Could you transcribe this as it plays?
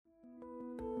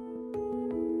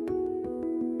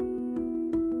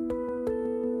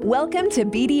Welcome to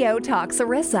BDO Talks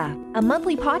ERISA, a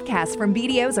monthly podcast from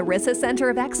BDO's ERISA Center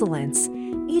of Excellence.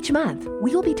 Each month,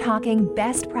 we will be talking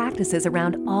best practices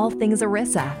around all things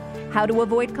ERISA, how to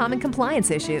avoid common compliance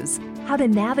issues, how to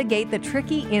navigate the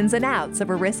tricky ins and outs of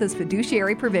ERISA's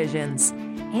fiduciary provisions,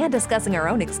 and discussing our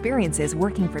own experiences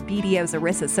working for BDO's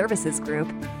ERISA Services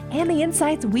Group and the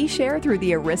insights we share through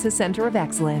the ERISA Center of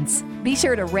Excellence. Be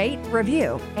sure to rate,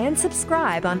 review, and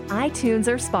subscribe on iTunes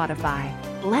or Spotify.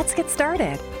 Let's get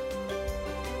started.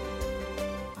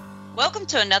 Welcome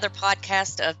to another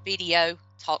podcast of BDO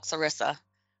Talks ERISA.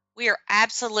 We are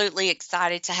absolutely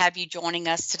excited to have you joining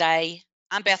us today.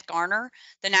 I'm Beth Garner,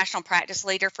 the National Practice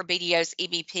Leader for BDO's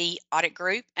EBP Audit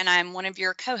Group, and I'm one of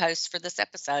your co-hosts for this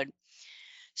episode.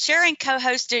 Sharing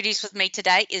co-host duties with me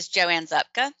today is Joanne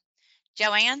Zupka.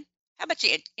 Joanne, how about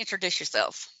you introduce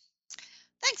yourself?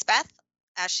 Thanks, Beth.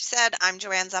 As she said, I'm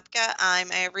Joanne Zupka.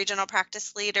 I'm a regional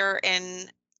practice leader in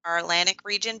our Atlantic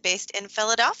region based in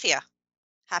Philadelphia.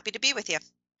 Happy to be with you.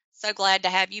 So glad to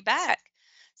have you back.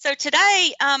 So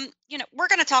today, we're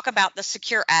going to talk about the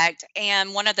Secure Act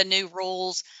and one of the new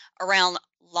rules around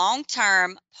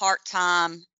long-term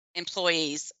part-time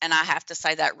employees. And I have to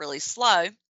say that really slow.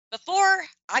 Before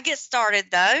I get started,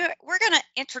 though, we're going to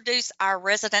introduce our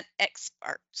resident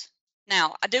expert.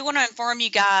 Now, I do want to inform you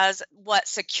guys what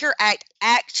Secure Act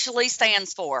actually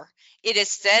stands for. It is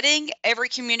setting every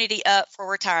community up for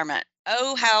retirement.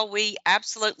 Oh, how we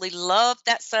absolutely love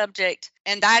that subject,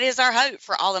 and that is our hope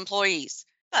for all employees.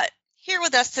 But here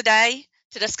with us today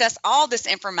to discuss all this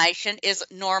information is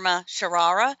Norma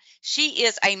Sharara. She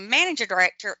is a Managing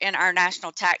Director in our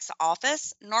National Tax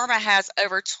Office. Norma has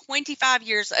over 25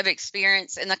 years of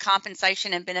experience in the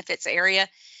compensation and benefits area.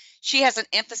 She has an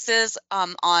emphasis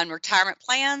on retirement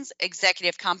plans,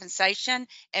 executive compensation,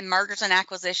 and mergers and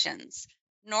acquisitions.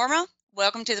 Norma,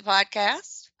 welcome to the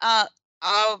podcast.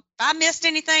 If I missed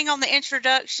anything on the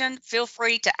introduction, feel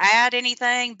free to add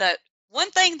anything. But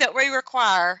one thing that we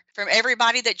require from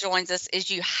everybody that joins us is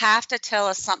you have to tell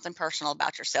us something personal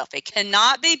about yourself. It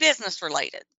cannot be business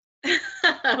related.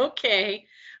 Okay.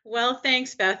 Well,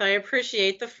 thanks, Beth. I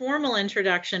appreciate the formal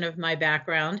introduction of my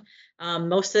background.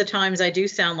 Most of the times I do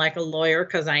sound like a lawyer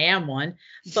because I am one.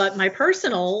 But my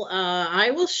personal, I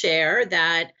will share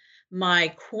that my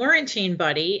quarantine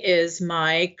buddy is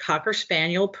my Cocker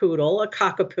Spaniel poodle, a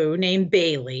cockapoo named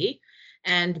Bailey.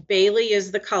 And Bailey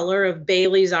is the color of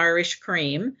Bailey's Irish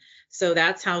Cream. So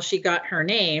that's how she got her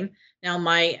name. Now,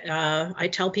 I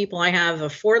tell people I have a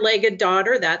four-legged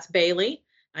daughter. That's Bailey.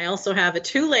 I also have a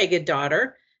two-legged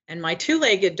daughter. And my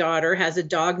two-legged daughter has a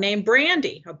dog named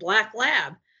Brandy, a black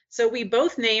lab. So we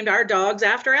both named our dogs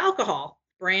after alcohol,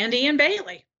 Brandy and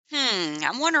Bailey.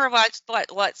 I'm wondering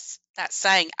what's that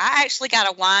saying. I actually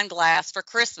got a wine glass for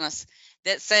Christmas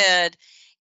that said,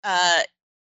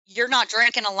 you're not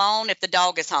drinking alone if the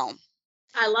dog is home.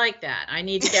 I like that. I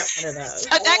need to get one of those. So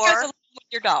that goes along with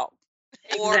your dog.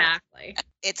 Exactly.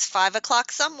 It's 5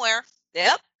 o'clock somewhere.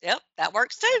 Yep, that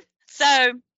works too. So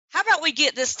how about we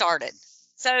get this started?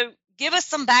 So give us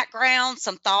some background,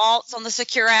 some thoughts on the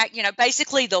Secure Act,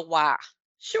 basically the why.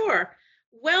 Sure.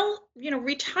 Well,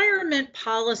 retirement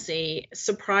policy,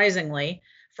 surprisingly,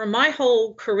 for my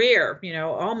whole career,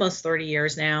 almost 30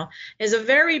 years now, is a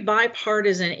very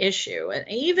bipartisan issue. And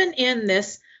even in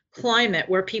this climate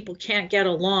where people can't get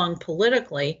along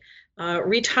politically,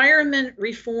 retirement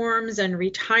reforms and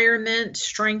retirement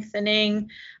strengthening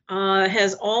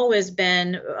has always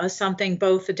been something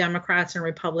both the Democrats and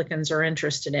Republicans are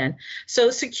interested in. So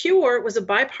Secure was a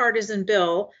bipartisan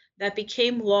bill that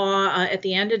became law at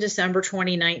the end of December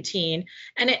 2019,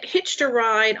 and it hitched a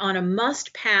ride on a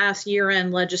must-pass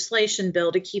year-end legislation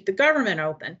bill to keep the government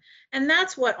open. And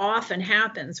that's what often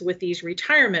happens with these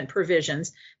retirement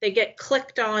provisions. They get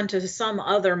clicked on to some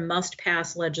other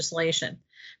must-pass legislation.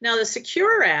 Now, the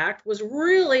Secure Act was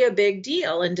really a big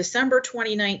deal in December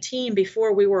 2019,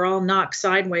 before we were all knocked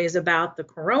sideways about the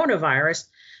coronavirus.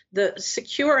 The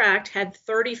Secure Act had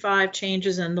 35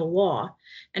 changes in the law,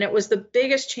 and it was the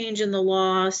biggest change in the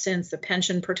law since the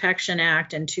Pension Protection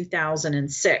Act in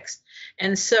 2006.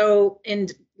 And so in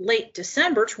late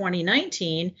December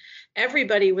 2019,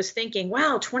 everybody was thinking,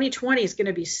 wow, 2020 is going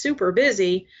to be super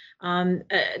busy,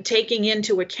 taking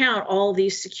into account all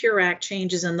these Secure Act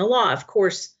changes in the law. Of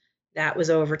course, that was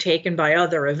overtaken by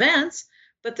other events,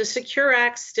 but the Secure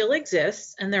Act still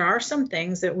exists, and there are some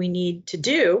things that we need to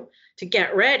do to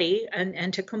get ready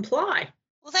and to comply.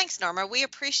 Well, thanks, Norma. We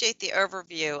appreciate the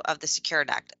overview of the Secure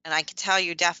Act. And I can tell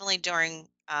you definitely during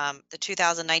the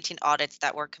 2019 audits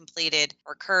that were completed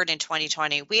or occurred in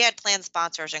 2020, we had plan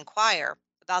sponsors inquire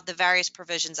about the various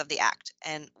provisions of the Act.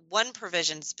 And one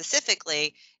provision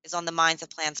specifically is on the minds of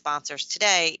plan sponsors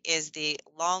today is the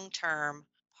long-term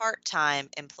part-time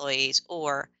employees,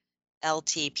 or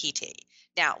LTPT.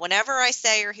 Now, whenever I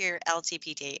say or hear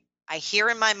LTPT, I hear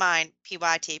in my mind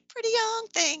PYT, pretty young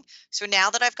thing. So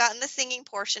now that I've gotten the singing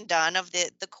portion done of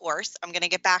the course, I'm going to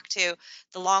get back to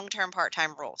the long-term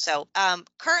part-time rule. So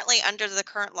currently, under the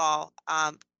current law,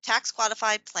 tax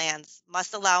qualified plans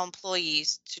must allow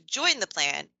employees to join the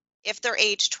plan if they're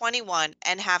age 21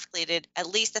 and have completed at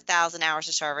least 1,000 hours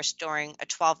of service during a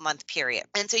 12-month period.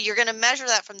 And so you're going to measure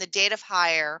that from the date of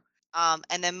hire,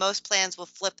 and then most plans will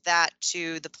flip that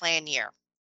to the plan year,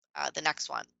 the next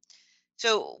one.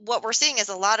 So what we're seeing is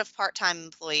a lot of part-time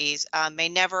employees may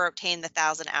never obtain the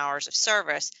 1,000 hours of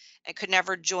service and could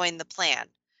never join the plan,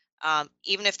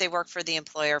 even if they work for the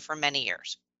employer for many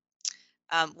years.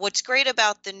 What's great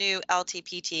about the new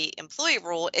LTPT employee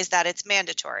rule is that it's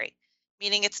mandatory,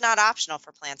 meaning it's not optional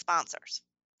for plan sponsors.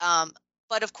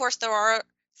 But of course, there are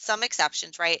some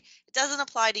exceptions, right? It doesn't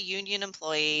apply to union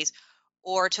employees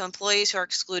or to employees who are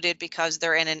excluded because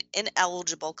they're in an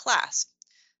ineligible class.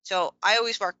 So I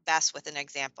always work best with an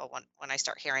example when I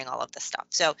start hearing all of this stuff.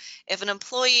 So if an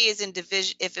employee is in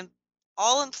division,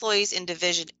 all employees in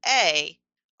Division A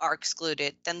are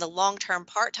excluded, then the long-term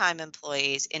part-time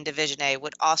employees in Division A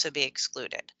would also be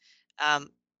excluded.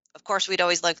 Of course, we'd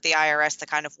always like the IRS to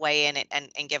kind of weigh in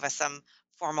and give us some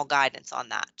formal guidance on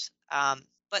that.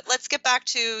 But let's get back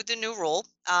to the new rule.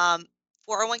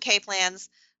 401k plans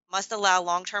must allow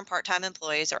long-term part-time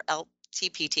employees, or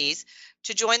LTPTs,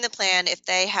 to join the plan if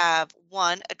they have,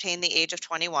 1, obtained the age of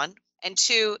 21, and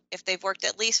 2, if they've worked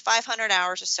at least 500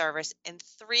 hours of service in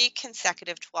 3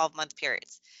 consecutive 12-month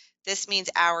periods. This means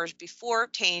hours before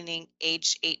obtaining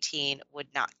age 18 would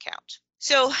not count.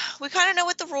 So we kind of know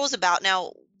what the rule is about.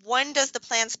 Now, when does the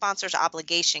plan sponsor's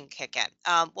obligation kick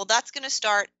in? Well, that's going to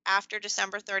start after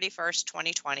December 31st,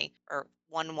 2020, or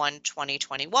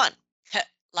 1/1/2021.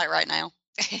 Like right now.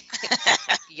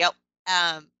 Yep.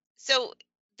 So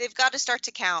they've got to start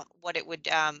to count what it would,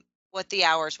 what the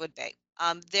hours would be.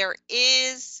 There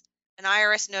is an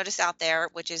IRS notice out there,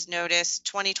 which is Notice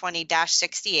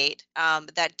 2020-68,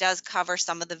 that does cover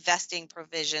some of the vesting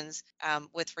provisions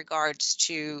with regards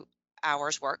to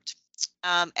hours worked.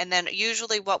 And then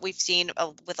usually what we've seen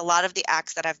with a lot of the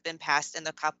acts that have been passed in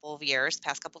the past couple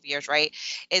of years, right,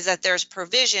 is that there's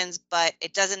provisions, but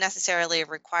it doesn't necessarily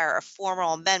require a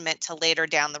formal amendment till later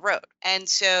down the road. And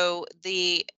so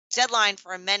the deadline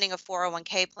for amending a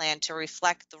 401k plan to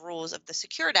reflect the rules of the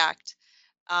Secured Act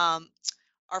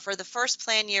are for the first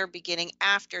plan year beginning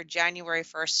after January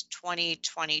 1st,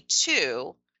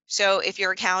 2022. So if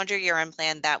you're a calendar year-end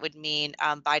plan, that would mean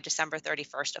by December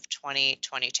 31st of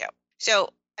 2022.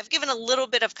 So I've given a little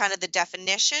bit of kind of the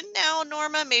definition now,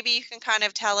 Norma. Maybe you can kind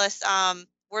of tell us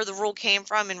where the rule came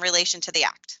from in relation to the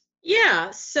Act.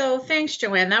 Yeah, so thanks,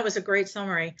 Joanne. That was a great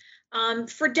summary.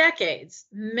 For decades,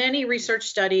 many research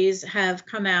studies have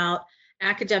come out,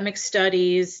 academic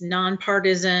studies,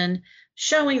 nonpartisan,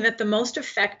 showing that the most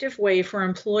effective way for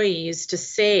employees to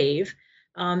save,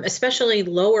 especially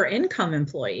lower income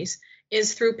employees,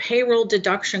 is through payroll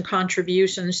deduction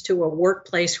contributions to a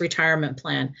workplace retirement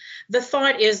plan. The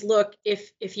thought is, look,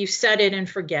 if you set it and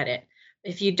forget it,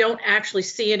 if you don't actually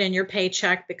see it in your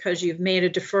paycheck because you've made a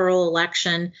deferral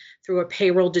election through a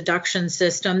payroll deduction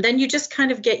system, then you just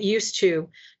kind of get used to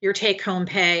your take-home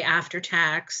pay after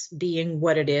tax being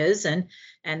what it is, and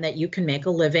that you can make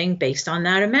a living based on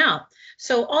that amount.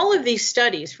 So all of these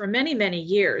studies for many, many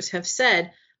years have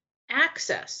said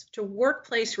access to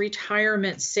workplace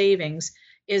retirement savings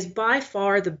is by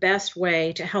far the best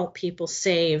way to help people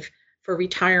save for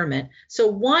retirement. So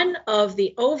one of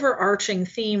the overarching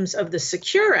themes of the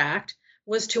Secure Act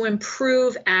was to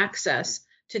improve access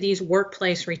to these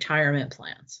workplace retirement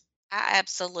plans. I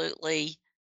absolutely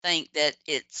think that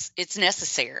it's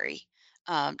necessary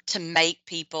to make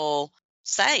people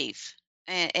save,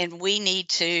 and we need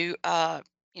to,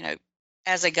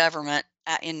 as a government,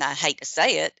 and I hate to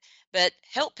say it, but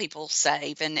help people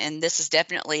save, and this is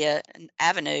definitely an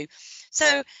avenue.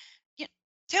 So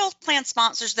tell plan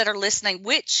sponsors that are listening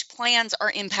which plans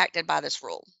are impacted by this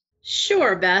rule.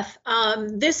 Sure, Beth.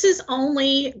 This is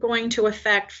only going to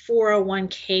affect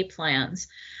 401k plans.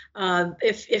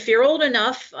 If you're old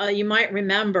enough, you might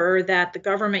remember that the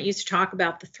government used to talk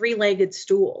about the three-legged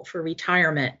stool for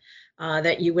retirement,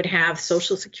 that you would have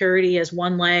Social Security as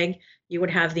one leg, you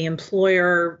would have the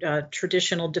employer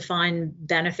traditional defined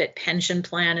benefit pension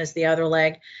plan as the other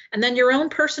leg, and then your own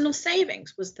personal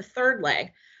savings was the third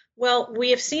leg. Well,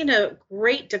 we have seen a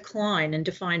great decline in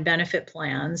defined benefit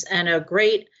plans and a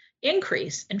great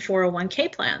increase in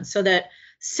 401k plans, so that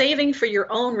Saving for your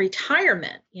own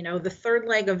retirement, the third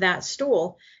leg of that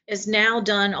stool, is now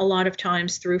done a lot of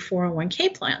times through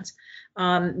 401k plans.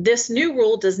 This new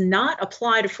rule does not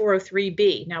apply to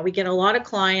 403b. Now, we get a lot of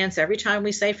clients, every time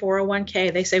we say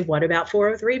 401k, they say, what about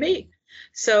 403b?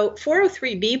 So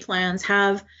 403b plans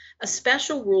have a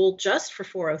special rule just for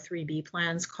 403b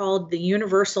plans called the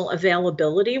Universal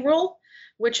Availability Rule,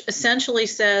 which essentially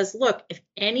says, look, if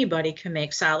anybody can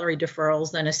make salary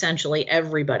deferrals, then essentially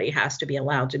everybody has to be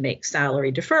allowed to make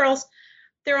salary deferrals.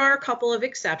 There are a couple of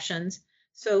exceptions.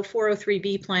 So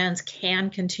 403b plans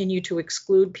can continue to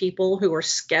exclude people who are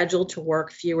scheduled to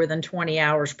work fewer than 20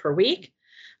 hours per week.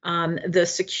 The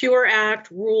Secure Act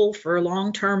rule for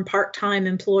long-term part-time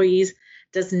employees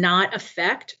does not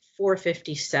affect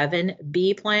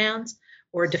 457b plans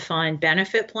or defined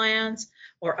benefit plans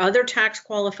or other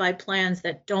tax-qualified plans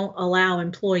that don't allow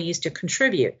employees to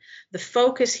contribute. The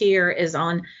focus here is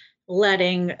on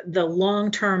letting the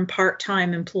long-term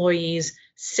part-time employees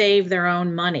save their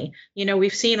own money.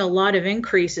 We've seen a lot of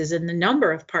increases in the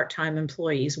number of part-time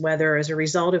employees, whether as a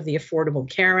result of the Affordable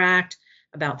Care Act,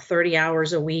 about 30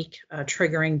 hours a week,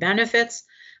 triggering benefits,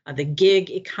 the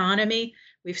gig economy.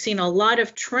 We've seen a lot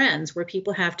of trends where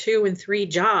people have 2 and 3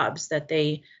 jobs that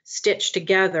they stitch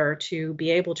together to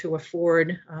be able to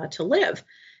afford to live.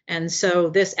 And so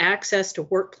this access to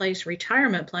workplace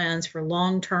retirement plans for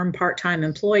long-term part-time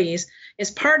employees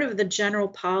is part of the general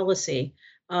policy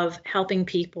of helping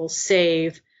people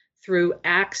save through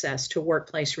access to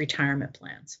workplace retirement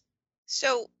plans.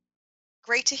 So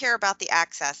great to hear about the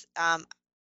access.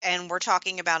 And we're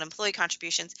talking about employee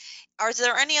contributions. Are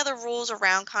there any other rules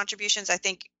around contributions? I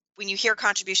think when you hear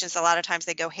contributions, a lot of times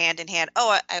they go hand in hand.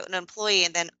 Oh, an employee,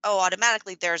 and then,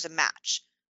 automatically there's a match.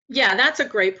 Yeah, that's a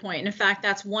great point. In fact,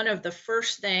 that's one of the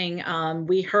first thing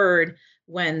we heard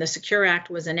when the Secure Act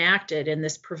was enacted and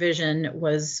this provision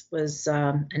was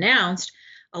announced.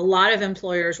 A lot of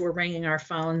employers were ringing our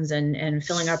phones and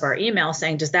filling up our email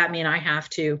saying, does that mean I have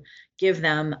to give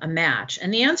them a match?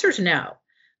 And the answer is no.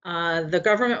 The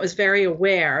government was very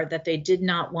aware that they did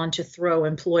not want to throw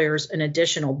employers an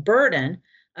additional burden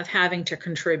of having to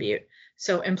contribute.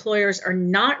 So employers are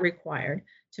not required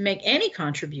to make any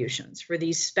contributions for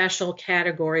these special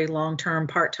category long-term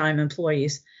part-time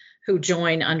employees who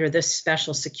join under this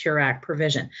special Secure Act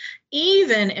provision.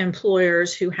 Even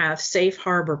employers who have safe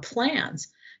harbor plans,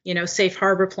 safe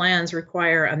harbor plans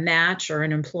require a match or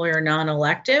an employer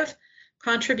non-elective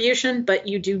contribution, but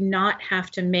you do not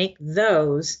have to make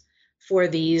those for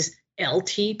these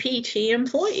LTPT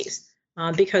employees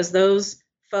because those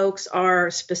folks are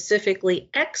specifically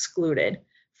excluded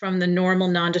from the normal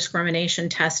non-discrimination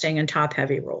testing and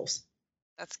top-heavy rules.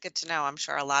 That's good to know. I'm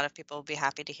sure a lot of people will be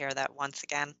happy to hear that once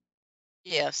again.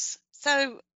 Yes.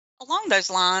 So along those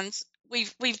lines,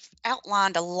 we've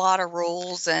outlined a lot of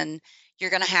rules, and you're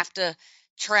going to have to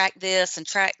track this and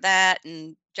track that.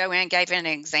 And Joanne gave an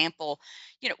example.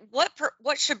 What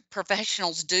should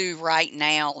professionals do right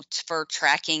now for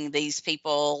tracking these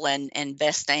people and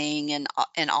investing and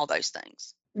all those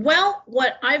things? Well,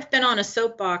 what I've been on a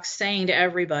soapbox saying to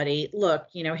everybody, look,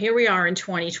 here we are in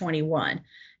 2021,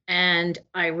 and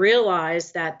I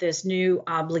realize that this new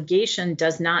obligation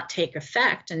does not take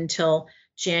effect until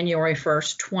January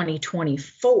 1st,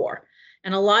 2024.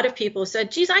 And a lot of people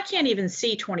said, geez, I can't even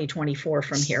see 2024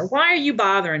 from here. Why are you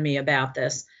bothering me about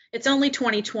this? It's only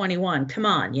 2021. Come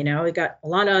on, we got a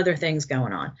lot of other things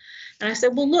going on. And I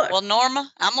said, well, look. Well, Norma,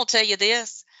 I'm going to tell you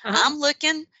this. I'm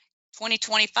looking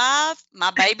 2025,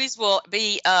 my babies will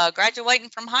be graduating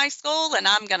from high school, and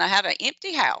I'm going to have an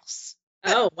empty house.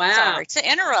 Oh, wow. Sorry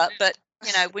to interrupt, but,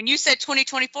 when you said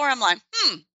 2024, I'm like,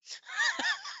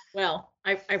 Well,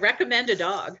 I recommend a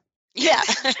dog. Yeah.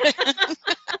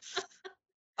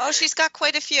 Oh, she's got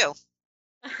quite a few.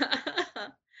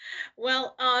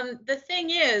 Well, the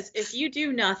thing is, if you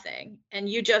do nothing and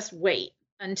you just wait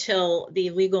until the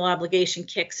legal obligation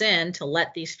kicks in to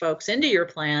let these folks into your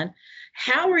plan,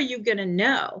 how are you going to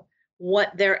know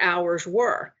what their hours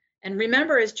were? And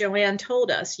remember, as Joanne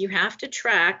told us, you have to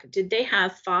track, did they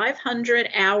have 500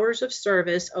 hours of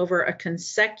service over a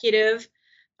consecutive,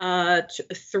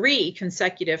 3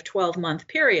 consecutive 12-month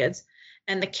periods?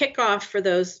 And the kickoff for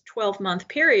those 12-month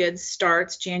periods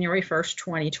starts January 1st,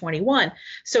 2021.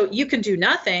 So you can do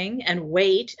nothing and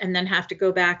wait and then have to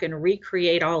go back and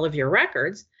recreate all of your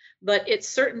records. But it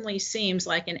certainly seems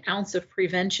like an ounce of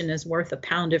prevention is worth a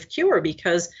pound of cure,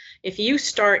 because if you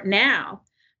start now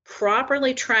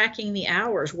properly tracking the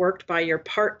hours worked by your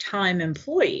part-time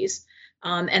employees,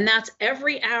 and that's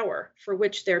every hour for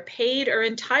which they're paid or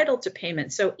entitled to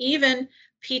payment. So even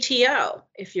PTO,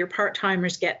 if your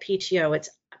part-timers get PTO, it's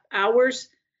hours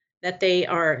that they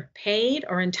are paid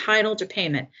or entitled to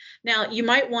payment. Now, you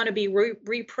might want to be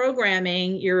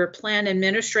reprogramming your plan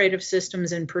administrative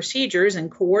systems and procedures and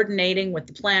coordinating with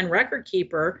the plan record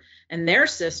keeper and their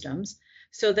systems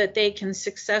so that they can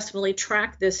successfully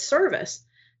track this service,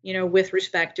 with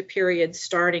respect to periods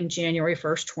starting January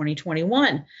 1st,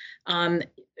 2021.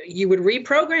 You would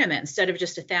reprogram it. Instead of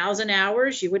just 1,000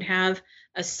 hours, you would have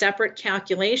a separate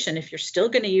calculation. If you're still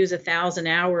going to use 1,000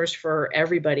 hours for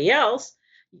everybody else,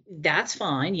 that's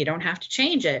fine. You don't have to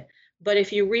change it. But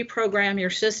if you reprogram your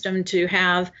system to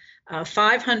have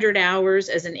 500 hours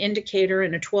as an indicator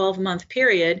in a 12-month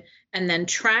period, and then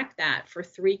track that for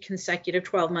 3 consecutive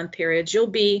 12-month periods, you'll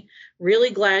be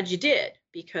really glad you did,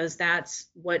 because that's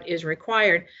what is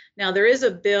required. Now, there is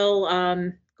a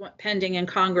bill pending in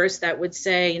Congress that would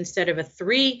say instead of a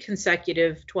 3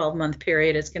 consecutive 12-month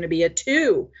period, it's going to be a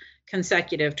 2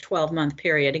 consecutive 12-month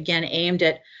period, again, aimed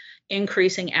at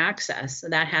increasing access. So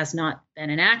that has not been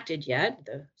enacted yet.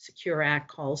 The Secure Act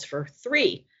calls for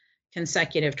 3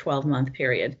 consecutive 12-month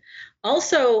period.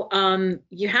 Also,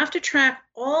 you have to track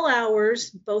all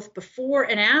hours both before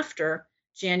and after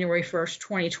January 1st,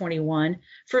 2021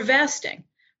 for vesting,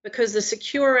 because the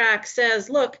Secure Act says,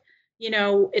 look,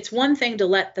 it's one thing to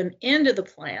let them into the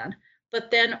plan, but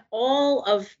then all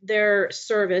of their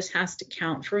service has to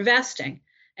count for vesting.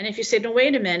 And if you say, no,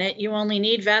 wait a minute, you only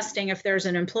need vesting if there's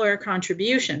an employer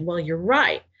contribution. Well, you're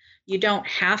right. You don't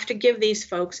have to give these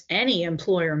folks any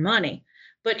employer money.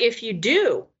 But if you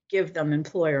do give them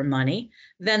employer money,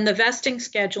 then the vesting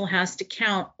schedule has to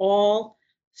count all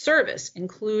service,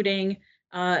 including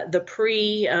the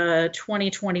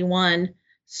pre-2021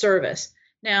 service.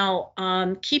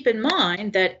 Now, keep in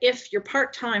mind that if your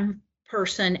part-time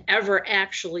person ever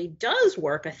actually does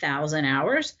work 1,000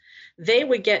 hours, they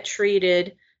would get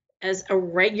treated as a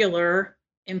regular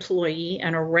employee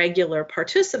and a regular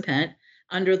participant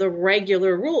under the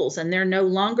regular rules, and they're no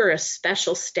longer a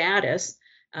special status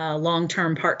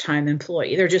long-term part-time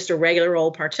employee. They're just a regular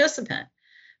old participant.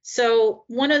 So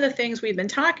one of the things we've been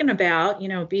talking about,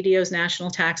 BDO's National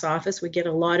Tax Office, we get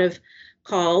a lot of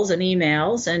calls and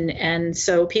emails, and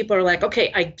so people are like,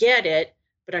 okay, I get it,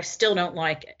 but I still don't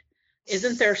like it.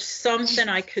 Isn't there something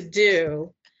I could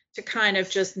do to kind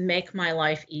of just make my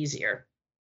life easier?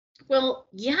 Well,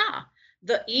 yeah,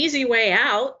 the easy way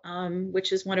out,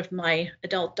 which is one of my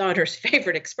adult daughter's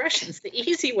favorite expressions, the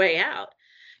easy way out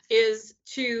is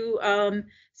to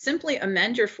simply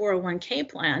amend your 401k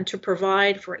plan to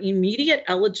provide for immediate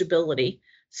eligibility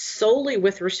solely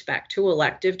with respect to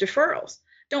elective deferrals.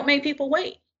 Don't make people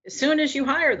wait. As soon as you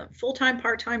hire them, full-time,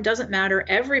 part-time, doesn't matter.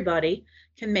 Everybody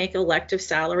can make elective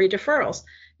salary deferrals.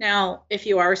 Now, if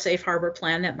you are a safe harbor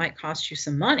plan, that might cost you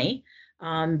some money,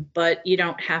 but you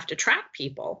don't have to track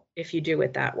people if you do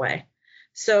it that way.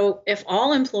 So if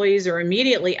all employees are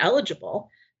immediately eligible,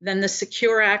 then the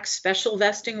Secure Act special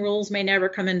vesting rules may never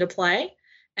come into play,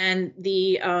 and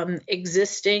the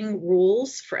existing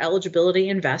rules for eligibility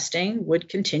and vesting would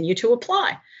continue to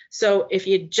apply. So if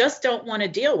you just don't want to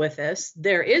deal with this,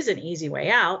 there is an easy way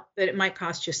out, but it might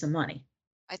cost you some money.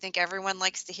 I think everyone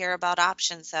likes to hear about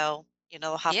options, so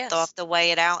they'll have Yes. to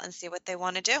weigh it out and see what they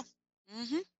want to do.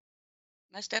 Mm-hmm.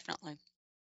 Most definitely.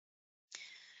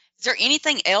 Is there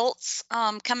anything else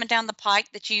coming down the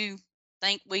pike that you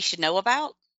think we should know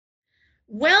about?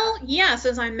 Well, yes,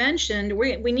 as I mentioned,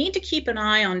 we need to keep an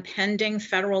eye on pending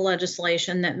federal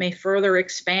legislation that may further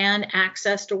expand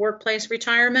access to workplace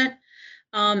retirement,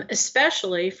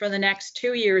 especially for the next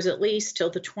 2 years at least till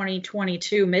the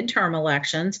 2022 midterm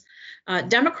elections.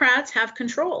 Democrats have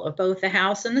control of both the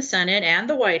House and the Senate and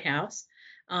the White House.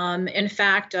 In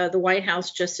fact, the White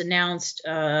House just announced,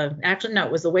 actually, no,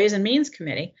 it was the Ways and Means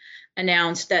Committee,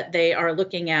 announced that they are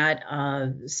looking at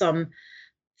some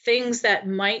things that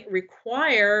might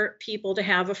require people to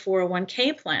have a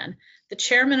 401k plan. The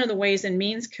chairman of the Ways and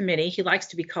Means Committee, he likes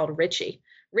to be called Richie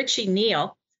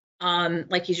Neal,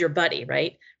 like he's your buddy,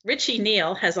 right? Richie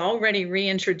Neal has already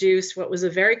reintroduced what was a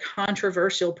very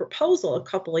controversial proposal a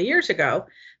couple of years ago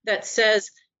that says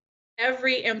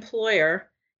every employer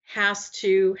has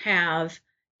to have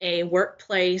a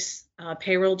workplace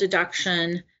payroll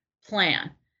deduction plan.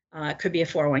 It could be a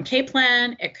 401k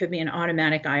plan. It could be an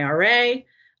automatic IRA.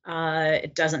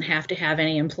 It doesn't have to have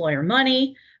any employer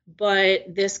money,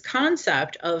 but this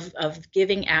concept of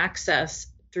giving access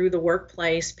through the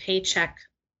workplace paycheck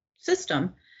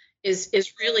system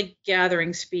is really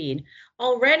gathering speed.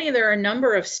 Already there are a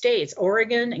number of states,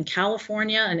 Oregon and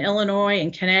California and Illinois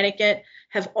and Connecticut,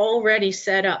 have already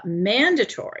set up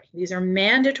mandatory. These are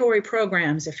mandatory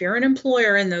programs. If you're an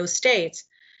employer in those states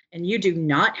and you do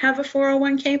not have a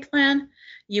 401k plan,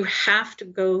 you have to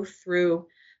go through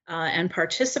and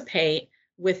participate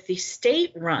with the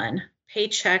state-run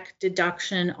paycheck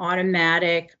deduction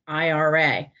automatic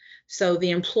IRA. So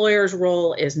the employer's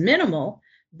role is minimal,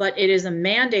 but it is a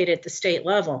mandate at the state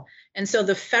level. And so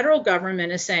the federal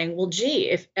government is saying, well, gee,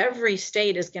 if every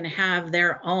state is going to have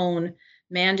their own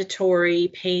mandatory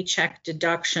paycheck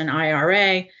deduction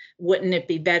IRA, wouldn't it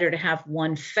be better to have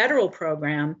one federal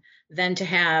program than to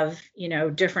have,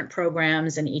 different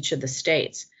programs in each of the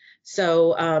states?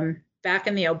 So back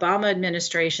in the Obama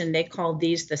administration, they called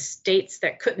these the states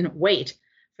that couldn't wait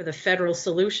for the federal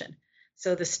solution.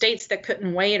 So the states that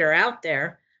couldn't wait are out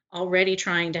there already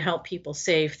trying to help people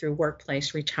save through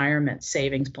workplace retirement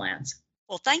savings plans.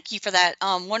 Well, thank you for that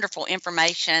wonderful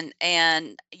information.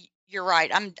 And you're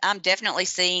right. I'm definitely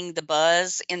seeing the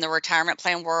buzz in the retirement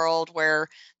plan world where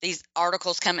these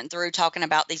articles coming through talking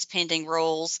about these pending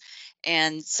rules.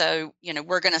 And so,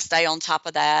 we're going to stay on top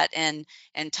of that and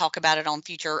talk about it on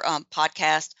future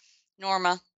podcasts.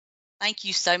 Norma, thank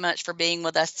you so much for being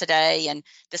with us today and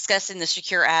discussing the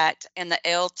Secure Act and the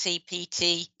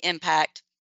LTPT impact.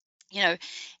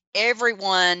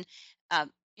 Everyone,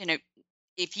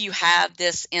 if you have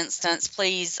this instance,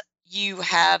 please, you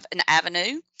have an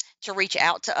avenue to reach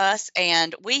out to us.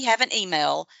 And we have an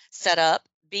email set up,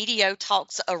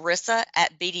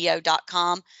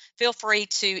 bdotalksarissa@bdo.com. Feel free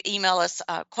to email us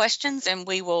questions and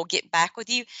we will get back with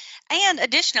you. And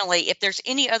additionally, if there's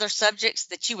any other subjects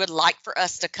that you would like for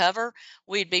us to cover,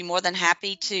 we'd be more than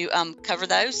happy to cover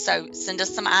those. So send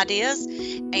us some ideas,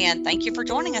 and thank you for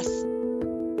joining us.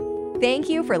 Thank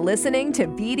you for listening to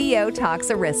BDO Talks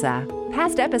ERISA.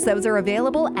 Past episodes are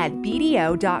available at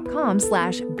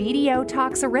bdo.com/BDO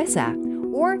Talks ERISA.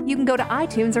 Or you can go to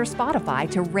iTunes or Spotify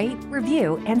to rate,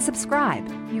 review, and subscribe.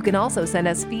 You can also send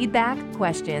us feedback,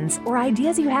 questions, or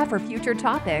ideas you have for future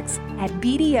topics at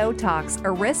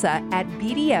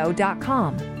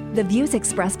bdotalksarissa@bdo.com. The views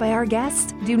expressed by our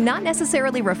guests do not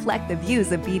necessarily reflect the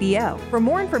views of BDO. For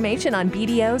more information on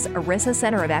BDO's ERISA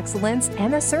Center of Excellence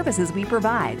and the services we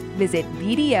provide, visit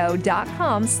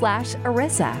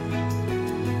bdo.com/ERISA.